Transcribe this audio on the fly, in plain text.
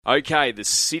Okay, the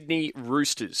Sydney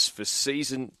Roosters for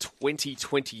season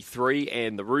 2023,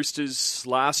 and the Roosters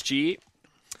last year,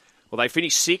 well, they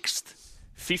finished 6th,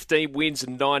 15 wins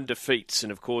and 9 defeats,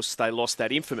 and of course they lost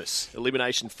that infamous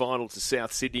elimination final to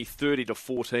South Sydney,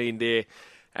 30-14 there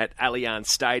at Allianz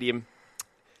Stadium.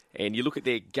 And you look at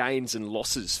their gains and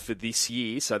losses for this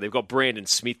year. So they've got Brandon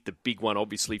Smith, the big one,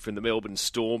 obviously, from the Melbourne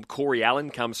Storm. Corey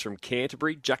Allen comes from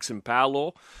Canterbury. Jackson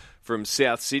Powell from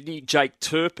South Sydney. Jake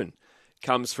Turpin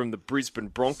comes from the Brisbane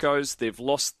Broncos. They've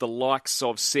lost the likes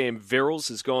of Sam Verrills,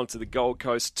 has gone to the Gold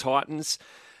Coast Titans.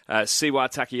 Siwa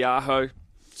Takiaho,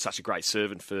 such a great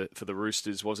servant for the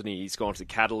Roosters, wasn't he? He's gone to the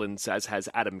Catalans, as has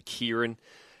Adam Kieran.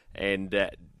 And,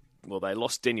 they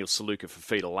lost Daniel Saluka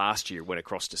Fafita last year, went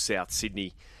across to South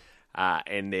Sydney.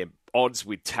 And their odds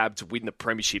with Tab to win the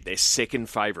premiership, they're second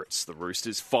favourites, the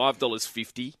Roosters,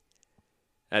 $5.50.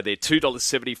 They're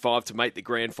 $2.75 to make the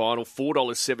grand final,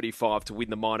 $4.75 to win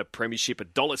the minor premiership,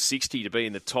 $1.60 to be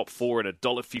in the top 4, and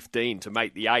 $1.15 to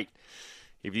make the 8.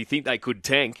 If you think they could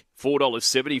tank,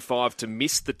 $4.75 to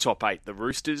miss the top 8, the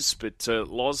Roosters. But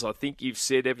Loz, I think you've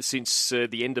said ever since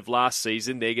the end of last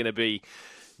season, they're going to be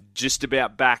just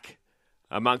about back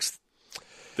amongst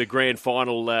the grand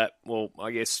final,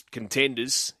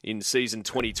 contenders in season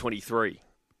 2023.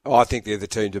 I think they're the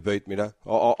team to beat, Minno.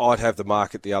 I'd have the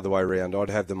market the other way around. I'd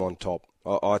have them on top.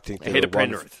 I think ahead of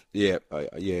Penrith. Yeah.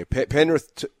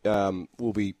 Penrith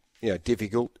will be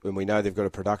difficult, and we know they've got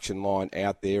a production line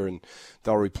out there, and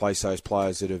they'll replace those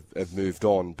players that have moved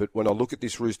on. But when I look at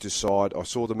this Roosters side, I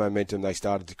saw the momentum they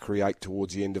started to create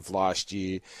towards the end of last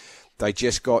year. They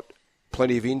just got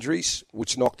plenty of injuries,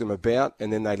 which knocked them about,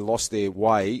 and then they lost their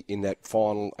way in that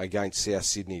final against South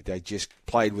Sydney. They just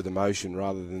played with emotion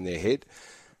rather than their head.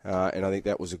 And I think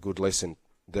that was a good lesson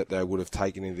that they would have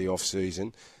taken into the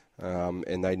off-season,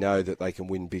 and they know that they can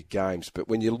win big games. But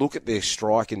when you look at their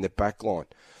strike in the back line,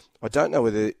 I don't know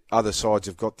whether other sides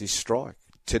have got this strike.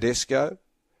 Tedesco,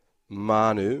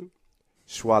 Manu,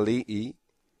 Swali'i,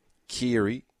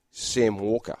 Keary, Sam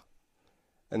Walker.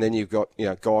 And then you've got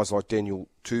guys like Daniel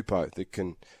Tupou that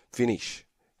can finish.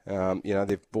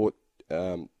 They've bought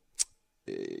a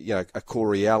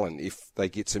Corey Allen if they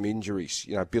get some injuries.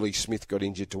 Billy Smith got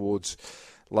injured towards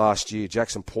last year.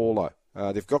 Jackson Paulo.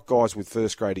 They've got guys with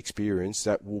first-grade experience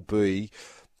that will be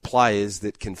players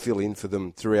that can fill in for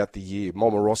them throughout the year.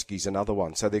 Momorowski's another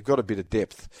one. So they've got a bit of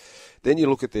depth. Then you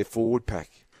look at their forward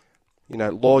pack.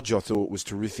 Lodge, I thought, was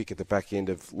terrific at the back end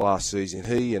of last season.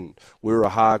 He and Wira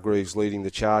Hargreaves leading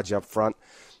the charge up front.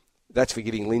 That's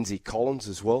forgetting Lindsay Collins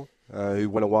as well, who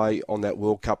went away on that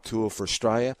World Cup tour for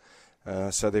Australia.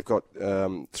 So they've got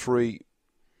 3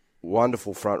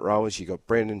 wonderful front rowers. You've got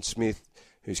Brandon Smith,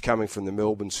 who's coming from the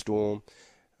Melbourne Storm.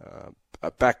 A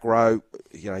back row,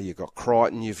 you've got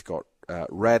Crichton, you've got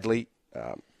Radley.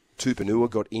 Tupanua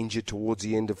got injured towards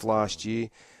the end of last year.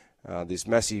 There's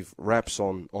massive raps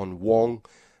on Wong.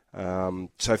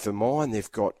 So for mine,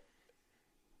 they've got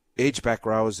edge back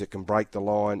rowers that can break the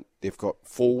line. They've got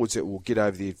forwards that will get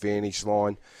over the advantage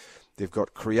line. They've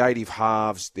got creative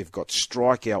halves. They've got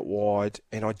strike out wide.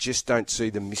 And I just don't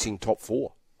see them missing top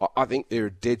 4. I think they're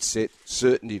a dead set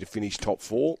certainty to finish top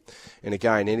 4. And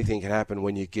again, anything can happen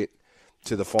when you get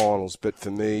to the finals. But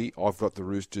for me, I've got the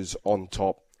Roosters on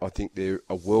top. I think they're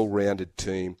a well-rounded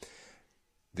team.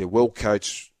 They're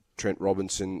well-coached. Trent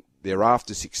Robinson, they're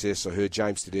after success. I heard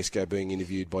James Tedesco being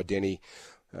interviewed by Denny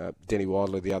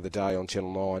Wilder the other day on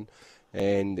Channel 9,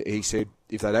 and he said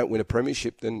if they don't win a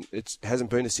premiership, then it hasn't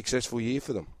been a successful year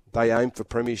for them. They aim for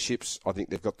premierships. I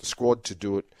think they've got the squad to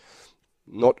do it.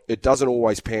 It doesn't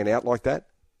always pan out like that,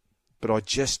 but I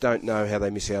just don't know how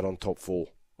they miss out on top 4.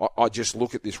 I just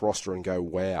look at this roster and go,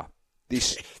 wow,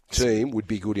 this team would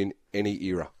be good in any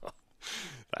era.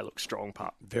 They look strong,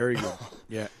 Pup. Very good.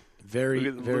 Yeah. Very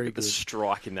look good. At the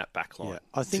strike in that back line. Yeah,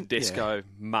 I think Tedesco,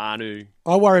 Manu.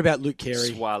 I worry about Luke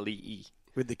Carey Swali'i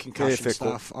with the concussion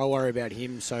stuff. I worry about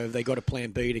him. So they got a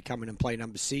plan B to come in and play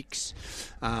number 6.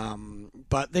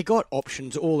 But they got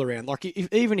options all around. Like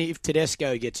even if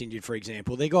Tedesco gets injured, for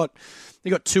example, they got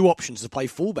 2 options to play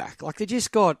fullback. Like they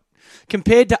just got.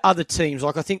 Compared to other teams,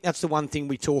 like I think that's the one thing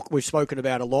we've spoken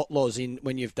about a lot, Loz,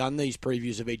 when you've done these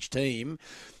previews of each team.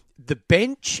 The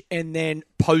bench and then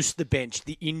post the bench,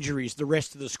 the injuries, the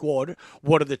rest of the squad,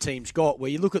 what have the teams got?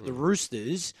 Where you look at the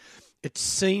Roosters, it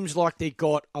seems like they've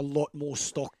got a lot more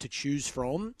stock to choose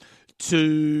from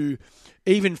to,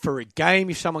 even for a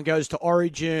game, if someone goes to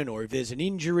Origin or if there's an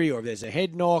injury or if there's a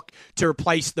head knock, to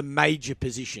replace the major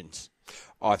positions.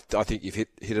 I think you've hit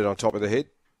it on top of the head.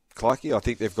 Clarkey. I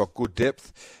think they've got good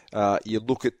depth. You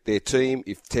look at their team.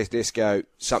 If Tedesco,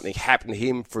 something happened to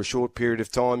him for a short period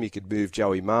of time, you could move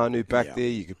Joey Manu back there.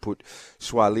 You could put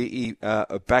Swali'i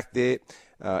back there.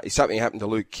 If something happened to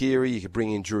Luke Keary, you could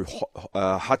bring in Drew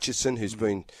Hutchison, who's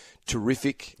been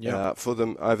terrific for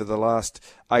them over the last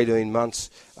 18 months.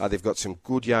 They've got some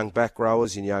good young back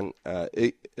rowers in young, I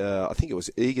think it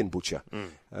was Egan Butcher.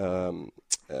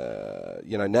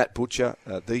 Nat Butcher,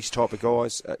 these type of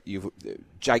guys.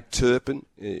 Jake Turpin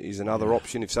is another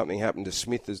option if something happened to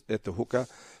Smith at the hooker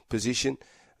position.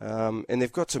 And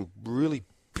they've got some really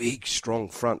big, strong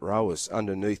front rowers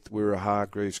underneath Wirra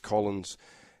Hargreaves, Collins,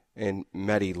 and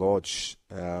Matty Lodge.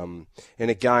 And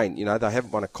again, they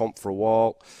haven't won a comp for a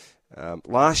while.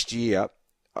 Last year,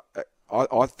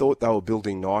 I thought they were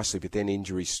building nicely, but then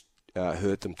injuries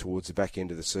hurt them towards the back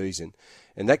end of the season.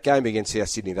 And that game against South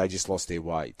Sydney, they just lost their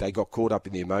way. They got caught up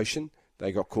in the emotion.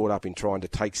 They got caught up in trying to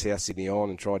take South Sydney on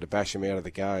and trying to bash them out of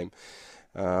the game.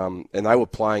 And they were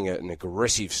playing an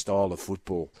aggressive style of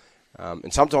football.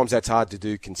 And sometimes that's hard to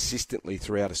do consistently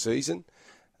throughout a season.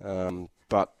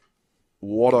 But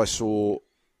what I saw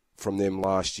from them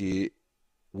last year,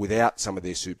 without some of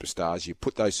their superstars, you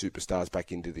put those superstars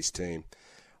back into this team,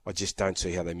 I just don't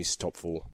see how they miss top four.